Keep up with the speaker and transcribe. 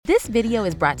video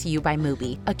is brought to you by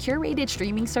Mubi, a curated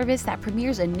streaming service that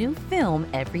premieres a new film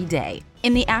every day.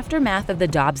 In the aftermath of the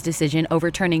Dobbs decision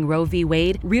overturning Roe v.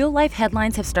 Wade, real-life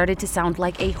headlines have started to sound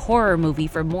like a horror movie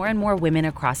for more and more women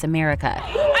across America.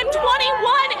 I'm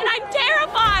 21 and I'm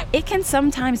terrified! It can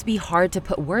sometimes be hard to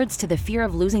put words to the fear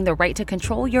of losing the right to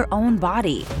control your own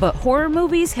body, but horror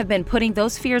movies have been putting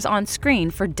those fears on screen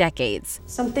for decades.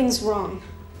 Something's wrong.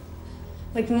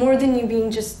 Like more than you being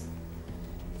just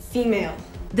female.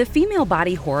 The female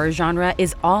body horror genre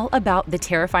is all about the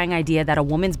terrifying idea that a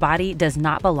woman's body does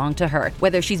not belong to her,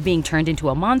 whether she's being turned into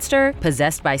a monster,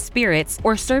 possessed by spirits,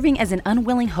 or serving as an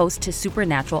unwilling host to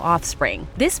supernatural offspring.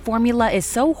 This formula is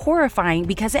so horrifying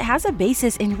because it has a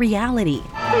basis in reality.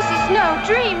 This is no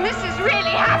dream, this is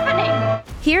really happening!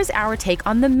 Here's our take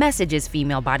on the messages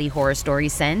female body horror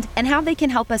stories send and how they can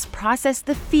help us process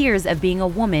the fears of being a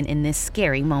woman in this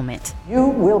scary moment. You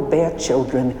will bear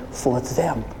children for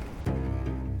them.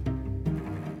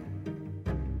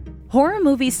 Horror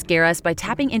movies scare us by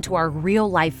tapping into our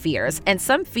real-life fears, and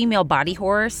some female body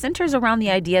horror centers around the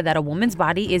idea that a woman's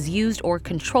body is used or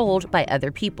controlled by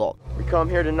other people. We come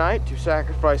here tonight to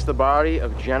sacrifice the body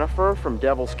of Jennifer from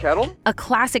Devil's Kettle. A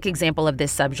classic example of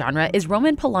this subgenre is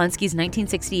Roman Polanski's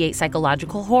 1968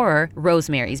 psychological horror,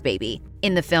 Rosemary's Baby.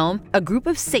 In the film, a group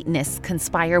of Satanists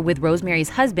conspire with Rosemary's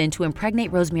husband to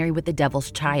impregnate Rosemary with the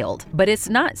devil's child. But it's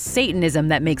not Satanism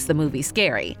that makes the movie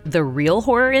scary. The real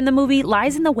horror in the movie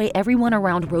lies in the way everyone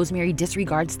around Rosemary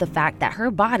disregards the fact that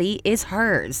her body is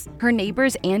hers. Her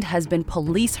neighbors and husband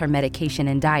police her medication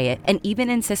and diet, and even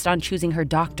insist on choosing her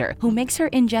doctor, who makes her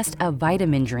ingest a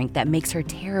vitamin drink that makes her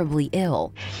terribly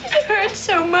ill. It hurts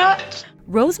so much!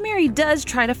 Rosemary does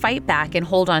try to fight back and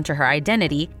hold on to her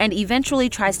identity, and eventually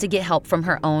tries to get help from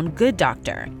her own good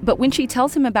doctor. But when she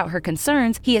tells him about her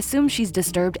concerns, he assumes she's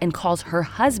disturbed and calls her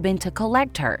husband to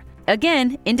collect her.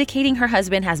 Again, indicating her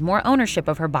husband has more ownership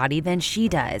of her body than she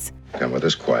does. Come with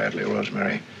us quietly,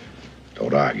 Rosemary.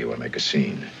 Don't argue or make a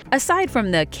scene. Aside from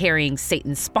the carrying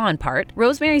Satan's spawn part,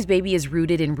 Rosemary's Baby is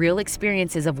rooted in real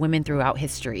experiences of women throughout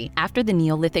history. After the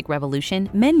Neolithic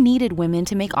Revolution, men needed women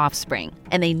to make offspring,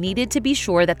 and they needed to be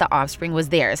sure that the offspring was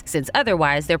theirs, since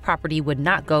otherwise their property would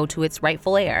not go to its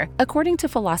rightful heir. According to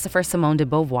philosopher Simone de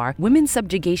Beauvoir, women's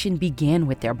subjugation began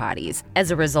with their bodies.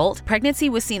 As a result, pregnancy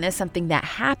was seen as something that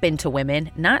happened to women,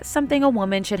 not something a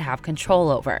woman should have control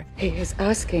over. He is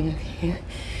asking of you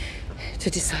to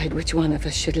decide which one of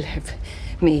us should live,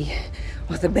 me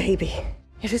or the baby.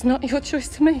 It is not your choice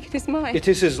to make, it is mine. It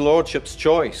is his lordship's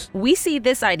choice. We see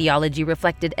this ideology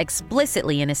reflected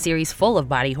explicitly in a series full of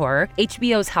body horror,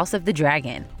 HBO's House of the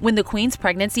Dragon. When the queen's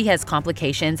pregnancy has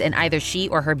complications and either she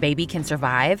or her baby can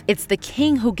survive, it's the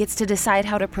king who gets to decide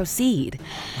how to proceed.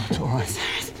 It's all right.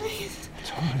 Please.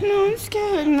 It's all right. No, I'm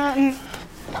scared. Nothing.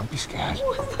 Don't be scared.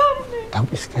 What's happening? Don't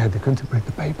be scared. They're going to bring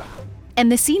the baby out.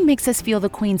 And the scene makes us feel the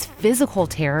queen's physical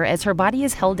terror as her body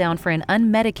is held down for an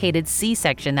unmedicated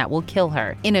C-section that will kill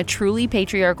her. In a truly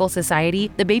patriarchal society,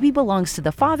 the baby belongs to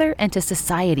the father and to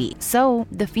society. So,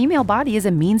 the female body is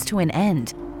a means to an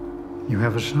end. You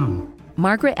have a son.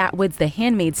 Margaret Atwood's The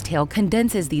Handmaid's Tale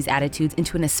condenses these attitudes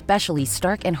into an especially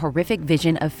stark and horrific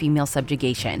vision of female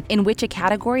subjugation, in which a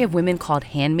category of women called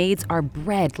handmaids are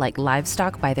bred like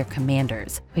livestock by their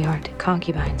commanders. We aren't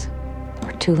concubines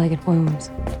or two-legged wombs.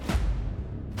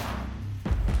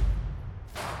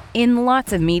 In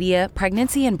lots of media,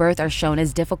 pregnancy and birth are shown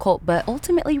as difficult but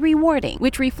ultimately rewarding,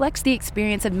 which reflects the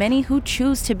experience of many who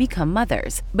choose to become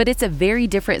mothers. But it's a very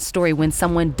different story when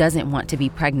someone doesn't want to be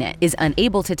pregnant, is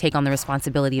unable to take on the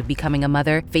responsibility of becoming a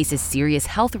mother, faces serious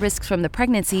health risks from the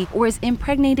pregnancy, or is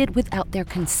impregnated without their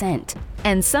consent.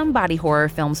 And some body horror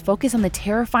films focus on the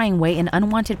terrifying way an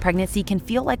unwanted pregnancy can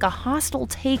feel like a hostile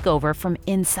takeover from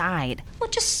inside. Well,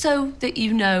 just so that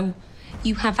you know,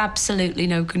 you have absolutely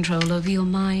no control over your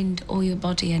mind or your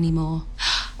body anymore.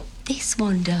 This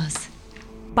one does.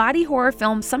 Body horror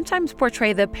films sometimes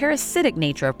portray the parasitic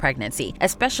nature of pregnancy,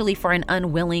 especially for an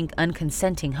unwilling,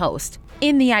 unconsenting host.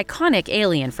 In the iconic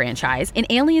Alien franchise, an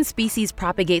alien species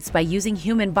propagates by using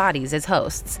human bodies as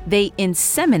hosts. They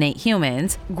inseminate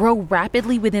humans, grow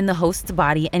rapidly within the host's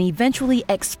body, and eventually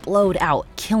explode out,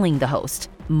 killing the host.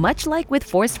 Much like with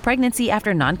forced pregnancy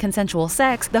after non-consensual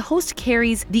sex, the host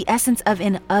carries the essence of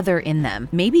an other in them,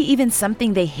 maybe even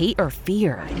something they hate or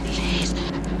fear. Please.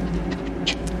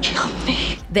 Kill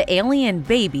me. The alien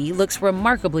baby looks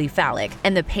remarkably phallic,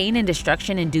 and the pain and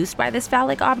destruction induced by this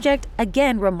phallic object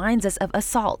again reminds us of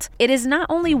assault. It is not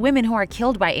only women who are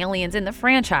killed by aliens in the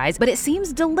franchise, but it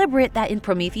seems deliberate that in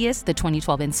Prometheus, the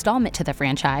 2012 installment to the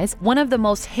franchise, one of the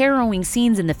most harrowing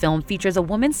scenes in the film features a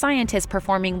woman scientist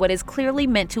performing what is clearly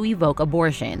meant to evoke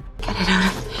abortion. Get it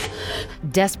on.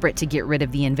 Desperate to get rid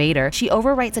of the invader, she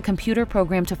overwrites a computer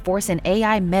program to force an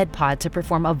AI med pod to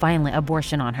perform a violent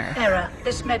abortion on her. Error.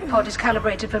 This med pod is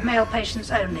calibrated for male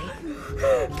patients only.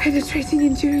 Penetrating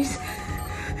injuries.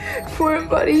 Foreign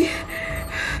body.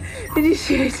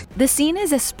 Initiate. The scene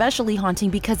is especially haunting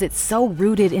because it's so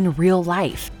rooted in real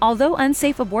life. Although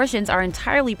unsafe abortions are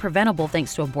entirely preventable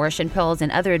thanks to abortion pills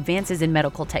and other advances in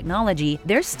medical technology,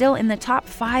 they're still in the top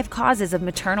 5 causes of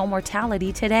maternal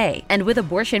mortality today. And with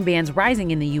abortion bans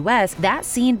rising in the US, that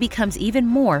scene becomes even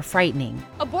more frightening.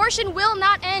 Abortion will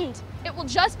not end. It will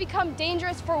just become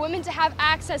dangerous for women to have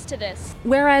access to this.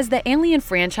 Whereas the Alien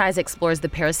franchise explores the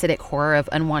parasitic horror of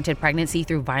unwanted pregnancy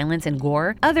through violence and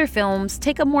gore, other films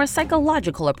take a more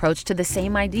psychological approach to the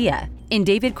same idea. In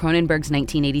David Cronenberg's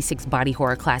 1986 body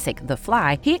horror classic, The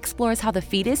Fly, he explores how the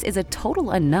fetus is a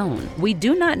total unknown. We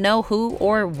do not know who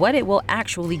or what it will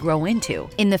actually grow into.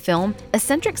 In the film,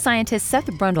 eccentric scientist Seth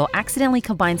Brundle accidentally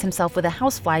combines himself with a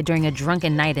housefly during a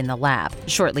drunken night in the lab.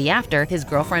 Shortly after, his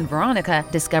girlfriend Veronica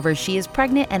discovers she is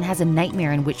pregnant and has a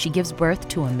nightmare in which she gives birth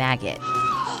to a maggot.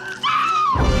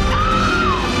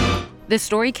 The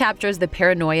story captures the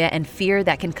paranoia and fear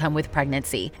that can come with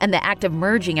pregnancy, and the act of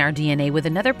merging our DNA with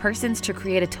another person's to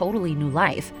create a totally new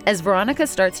life. As Veronica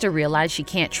starts to realize she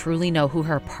can't truly know who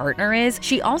her partner is,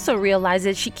 she also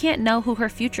realizes she can't know who her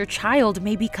future child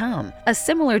may become. A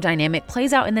similar dynamic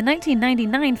plays out in the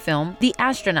 1999 film The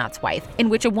Astronaut's Wife, in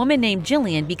which a woman named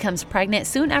Jillian becomes pregnant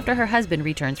soon after her husband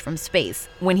returns from space.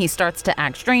 When he starts to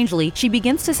act strangely, she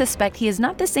begins to suspect he is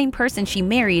not the same person she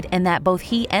married and that both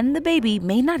he and the baby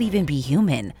may not even be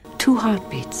human. 2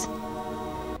 heartbeats.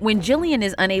 When Jillian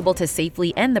is unable to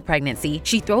safely end the pregnancy,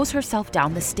 she throws herself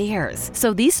down the stairs.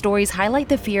 So these stories highlight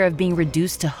the fear of being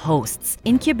reduced to hosts,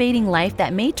 incubating life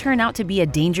that may turn out to be a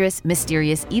dangerous,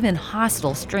 mysterious, even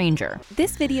hostile stranger.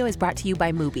 This video is brought to you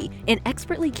by Mubi, an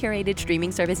expertly curated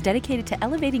streaming service dedicated to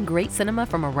elevating great cinema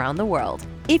from around the world.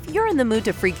 If you're in the mood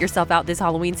to freak yourself out this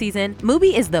Halloween season,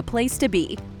 Mubi is the place to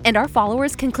be. And our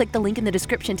followers can click the link in the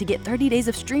description to get 30 days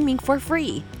of streaming for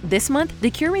free. This month,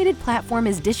 the curated platform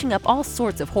is dishing up all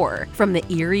sorts of horror, from the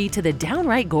eerie to the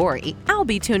downright gory. I'll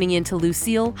be tuning in to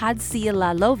Lucille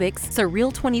Hadzilalovic's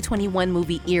surreal 2021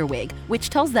 movie Earwig,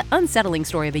 which tells the unsettling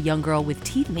story of a young girl with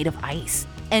teeth made of ice.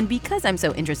 And because I'm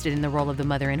so interested in the role of the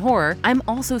mother in horror, I'm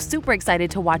also super excited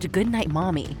to watch Goodnight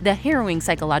Mommy, the harrowing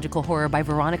psychological horror by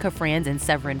Veronica Franz and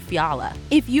Severin Fiala.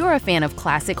 If you're a fan of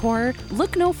classic horror,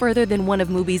 look no further than one of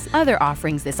Mubi's other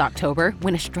offerings this October,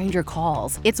 When a Stranger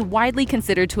Calls. It's widely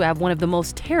considered to have one of the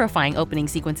most terrifying opening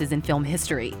sequences in film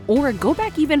history. Or go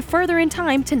back even further in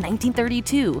time to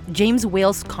 1932. James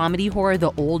Whale's comedy horror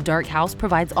The Old Dark House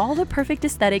provides all the perfect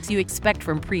aesthetics you expect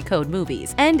from pre-code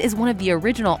movies, and is one of the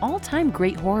original all-time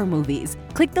great horror movies.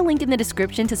 Click the link in the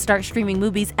description to start streaming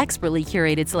Mubi's expertly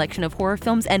curated selection of horror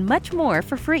films and much more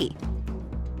for free.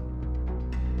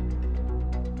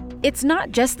 It's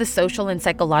not just the social and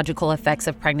psychological effects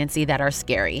of pregnancy that are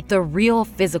scary. The real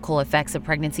physical effects of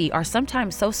pregnancy are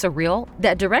sometimes so surreal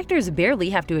that directors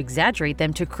barely have to exaggerate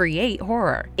them to create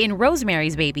horror. In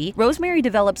Rosemary's Baby, Rosemary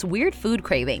develops weird food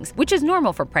cravings, which is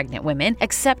normal for pregnant women,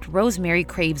 except Rosemary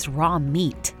craves raw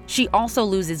meat. She also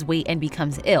loses weight and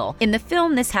becomes ill. In the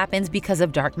film, this happens because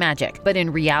of dark magic, but in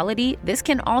reality, this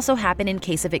can also happen in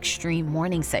case of extreme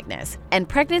morning sickness. And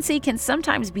pregnancy can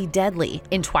sometimes be deadly.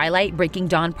 In Twilight Breaking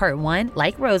Dawn Part 1,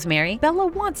 like Rosemary, Bella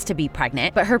wants to be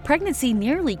pregnant, but her pregnancy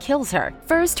nearly kills her.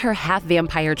 First, her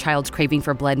half-vampire child's craving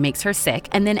for blood makes her sick,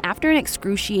 and then after an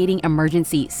excruciating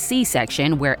emergency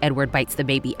C-section where Edward bites the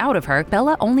baby out of her,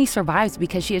 Bella only survives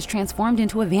because she is transformed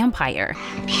into a vampire.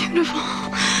 Beautiful.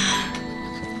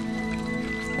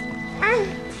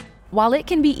 While it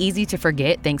can be easy to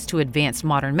forget thanks to advanced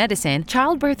modern medicine,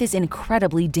 childbirth is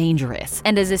incredibly dangerous.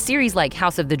 And as a series like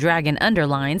House of the Dragon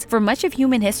underlines, for much of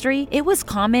human history, it was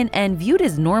common and viewed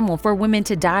as normal for women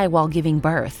to die while giving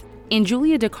birth. In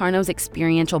Julia Ducarno's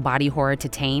experiential body horror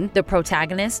Titane, the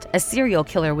protagonist, a serial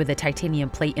killer with a titanium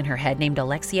plate in her head named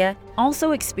Alexia,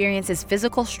 also experiences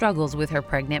physical struggles with her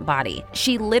pregnant body.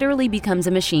 She literally becomes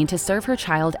a machine to serve her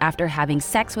child after having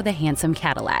sex with a handsome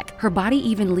Cadillac. Her body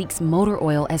even leaks motor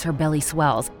oil as her belly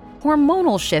swells.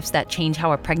 Hormonal shifts that change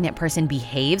how a pregnant person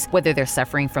behaves, whether they're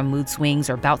suffering from mood swings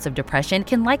or bouts of depression,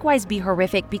 can likewise be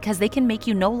horrific because they can make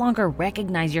you no longer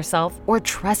recognize yourself or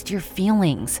trust your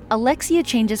feelings. Alexia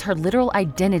changes her literal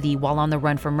identity while on the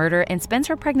run for murder and spends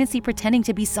her pregnancy pretending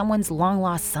to be someone's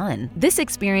long-lost son. This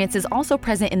experience is also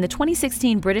present in the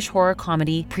 2016 British horror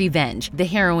comedy Prevenge. The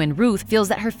heroine, Ruth, feels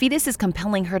that her fetus is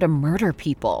compelling her to murder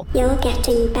people. You're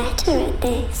getting better at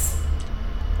this.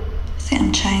 I think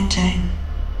I'm changing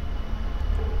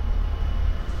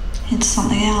into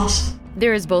something else.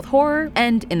 There is both horror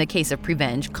and, in the case of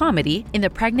Prevenge, comedy in the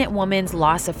pregnant woman's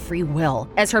loss of free will,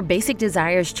 as her basic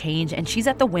desires change and she's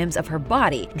at the whims of her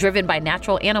body, driven by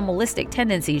natural animalistic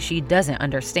tendencies she doesn't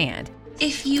understand.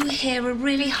 If you hear a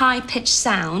really high-pitched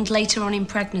sound later on in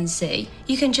pregnancy,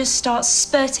 you can just start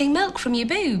spurting milk from your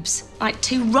boobs, like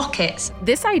 2 rockets.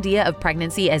 This idea of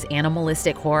pregnancy as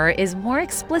animalistic horror is more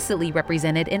explicitly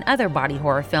represented in other body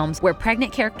horror films where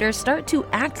pregnant characters start to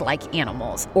act like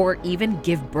animals, or even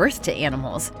give birth to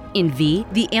animals. In V,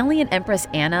 the alien Empress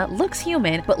Anna looks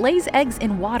human but lays eggs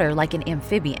in water like an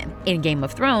amphibian. In Game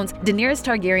of Thrones, Daenerys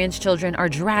Targaryen's children are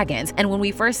dragons, and when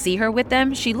we first see her with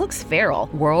them, she looks feral,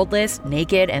 worldless,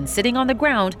 naked, and sitting on the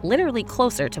ground, literally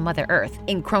closer to Mother Earth.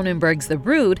 In Cronenberg's The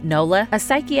Brood, Nola, a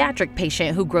psychiatric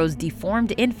patient who grows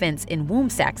deformed infants in womb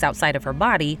sacs outside of her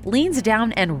body, leans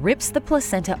down and rips the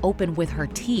placenta open with her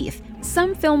teeth.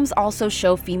 Some films also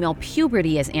show female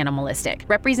puberty as animalistic,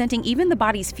 representing even the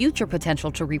body's future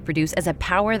potential to reproduce as a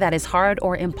power that is hard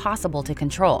or impossible to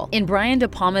control. In Brian De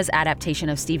Palma's adaptation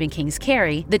of Stephen King's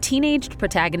Carrie, the teenaged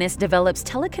protagonist develops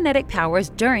telekinetic powers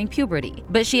during puberty,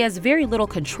 but she has very little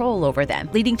control over them,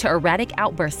 leading to erratic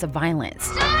outbursts of violence.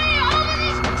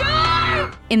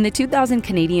 In the 2000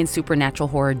 Canadian supernatural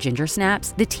horror Ginger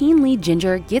Snaps, the teen lead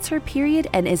Ginger gets her period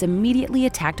and is immediately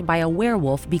attacked by a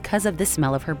werewolf because of the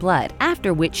smell of her blood,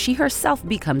 after which she herself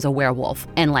becomes a werewolf,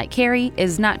 and like Carrie,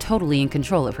 is not totally in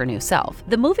control of her new self.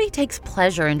 The movie takes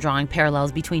pleasure in drawing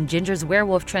parallels between Ginger's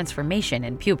werewolf transformation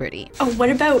and puberty. Oh, what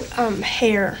about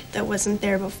hair that wasn't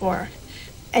there before?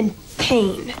 And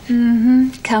pain.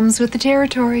 Comes with the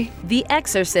territory. The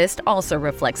Exorcist also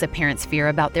reflects a parent's fear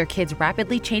about their kid's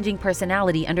rapidly changing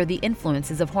personality under the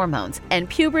influences of hormones, and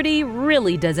puberty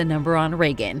really does a number on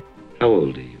Reagan. How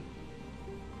old are you?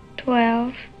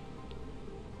 12.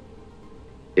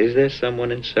 Is there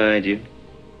someone inside you?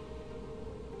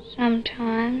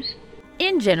 Sometimes.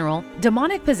 In general,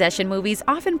 demonic possession movies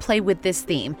often play with this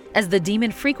theme, as the demon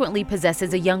frequently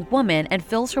possesses a young woman and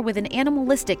fills her with an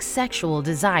animalistic sexual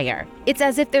desire. It's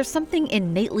as if there's something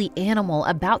innately animal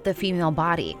about the female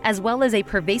body, as well as a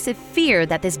pervasive fear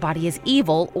that this body is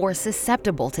evil or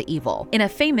susceptible to evil. In a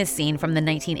famous scene from the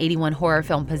 1981 horror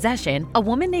film Possession, a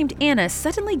woman named Anna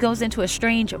suddenly goes into a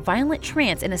strange, violent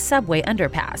trance in a subway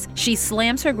underpass. She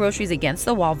slams her groceries against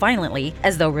the wall violently,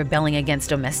 as though rebelling against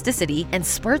domesticity, and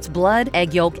spurts blood,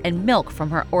 egg yolk, and milk from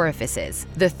her orifices,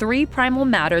 the 3 primal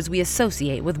matters we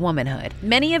associate with womanhood.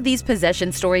 Many of these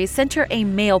possession stories center a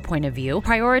male point of view,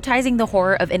 prioritizing the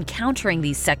horror of encountering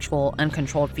these sexual,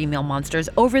 uncontrolled female monsters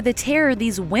over the terror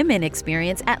these women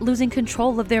experience at losing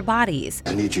control of their bodies.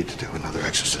 I need you to do another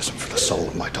exorcism for the soul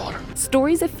of my daughter.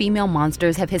 Stories of female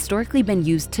monsters have historically been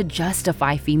used to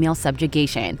justify female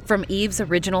subjugation. From Eve's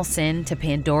original sin to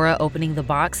Pandora opening the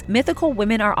box, mythical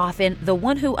women are often the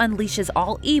one who unleashes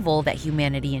all evil that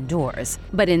humanity endures.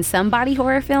 But in some body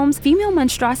horror films, female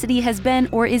monstrosity has been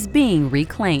or is being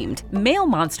reclaimed. Male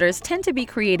monsters tend to be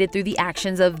created through the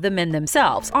actions of the men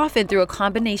themselves, often through a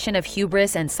combination of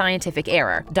hubris and scientific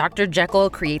error. Dr. Jekyll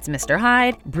creates Mr.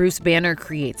 Hyde, Bruce Banner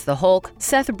creates the Hulk,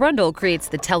 Seth Brundle creates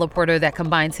the teleporter that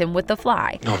combines him with the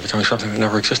Fly. No, you're telling me something that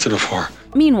never existed before.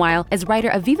 Meanwhile, as writer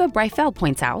Aviva Breifeld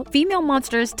points out, female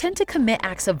monsters tend to commit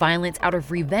acts of violence out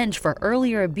of revenge for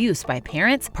earlier abuse by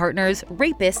parents, partners,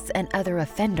 rapists, and other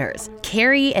offenders.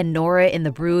 Carrie and Nora in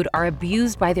The Brood are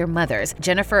abused by their mothers.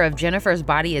 Jennifer of Jennifer's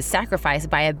Body is sacrificed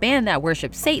by a band that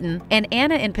worships Satan, and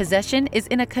Anna in Possession is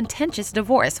in a contentious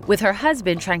divorce, with her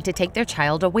husband trying to take their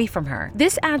child away from her.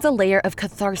 This adds a layer of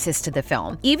catharsis to the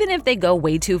film. Even if they go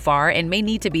way too far and may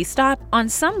need to be stopped, on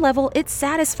some level it's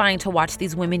satisfying to watch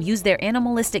these women use their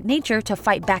animalistic nature to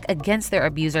fight back against their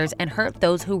abusers and hurt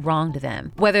those who wronged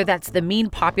them. Whether that's the mean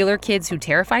popular kids who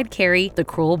terrified Carrie, the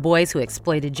cruel boys who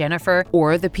exploited Jennifer,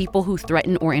 or the people who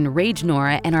threaten or enrage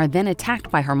Nora and are then attacked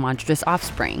by her monstrous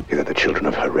offspring. They're the children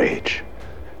of her rage.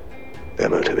 They're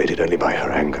motivated only by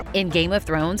her anger. In Game of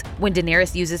Thrones, when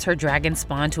Daenerys uses her dragon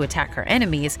spawn to attack her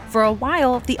enemies, for a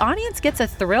while, the audience gets a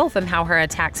thrill from how her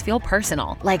attacks feel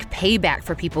personal, like payback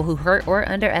for people who hurt or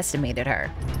underestimated her.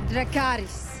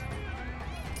 Dracarys.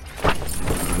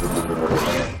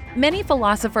 Many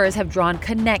philosophers have drawn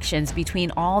connections between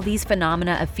all these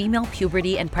phenomena of female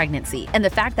puberty and pregnancy, and the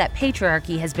fact that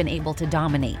patriarchy has been able to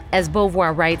dominate. As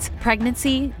Beauvoir writes,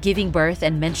 pregnancy, giving birth,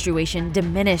 and menstruation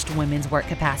diminished women's work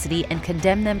capacity and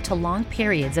condemned them to long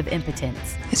periods of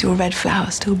impotence. Is your red flower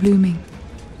still blooming?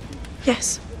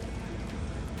 Yes.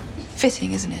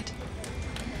 Fitting, isn't it?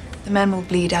 The men will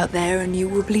bleed out there and you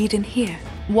will bleed in here.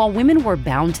 While women were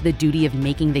bound to the duty of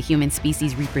making the human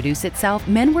species reproduce itself,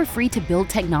 men were free to build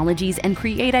technologies and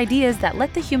create ideas that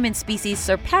let the human species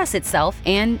surpass itself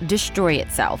and destroy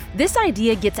itself. This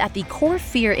idea gets at the core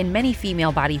fear in many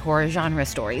female body horror genre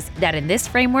stories, that in this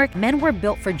framework, men were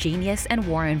built for genius and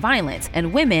war and violence,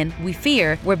 and women, we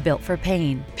fear, were built for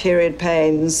pain. Period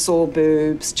pains, sore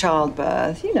boobs,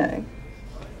 childbirth, you know.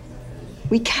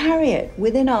 We carry it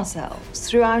within ourselves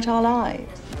throughout our lives.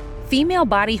 Female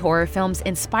body horror films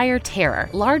inspire terror,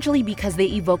 largely because they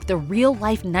evoke the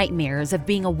real-life nightmares of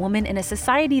being a woman in a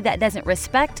society that doesn't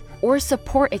respect or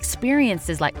support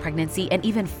experiences like pregnancy and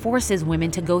even forces women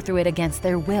to go through it against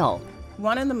their will.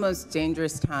 One of the most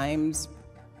dangerous times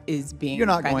is being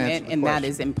pregnant, and that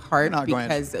is in part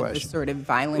because of the sort of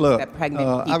violence that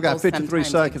pregnant people I've got 53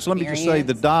 seconds. Experience. Let me just say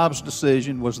the Dobbs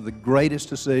decision was the greatest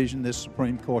decision this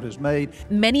Supreme Court has made.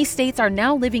 Many states are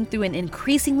now living through an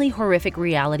increasingly horrific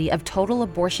reality of total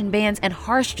abortion bans and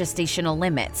harsh gestational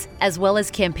limits, as well as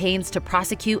campaigns to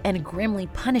prosecute and grimly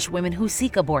punish women who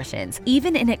seek abortions,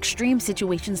 even in extreme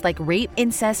situations like rape,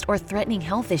 incest, or threatening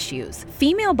health issues.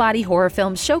 Female body horror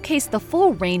films showcase the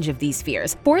full range of these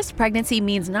fears. Forced pregnancy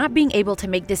means not being able to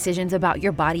make decisions about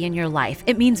your body and your life.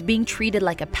 It means being treated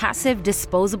like a passive,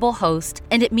 disposable host,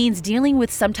 and it means dealing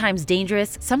with sometimes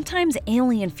dangerous, sometimes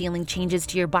alien feeling changes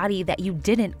to your body that you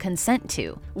didn't consent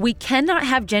to. We cannot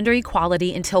have gender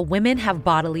equality until women have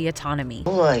bodily autonomy.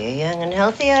 Well, you're young and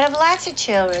healthy, I'd have lots of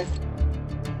children.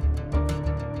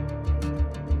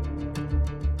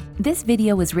 This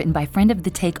video was written by friend of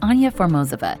the Take, Anya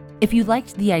Formozova. If you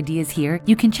liked the ideas here,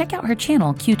 you can check out her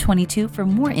channel Q22 for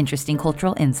more interesting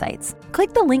cultural insights.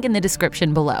 Click the link in the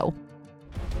description below.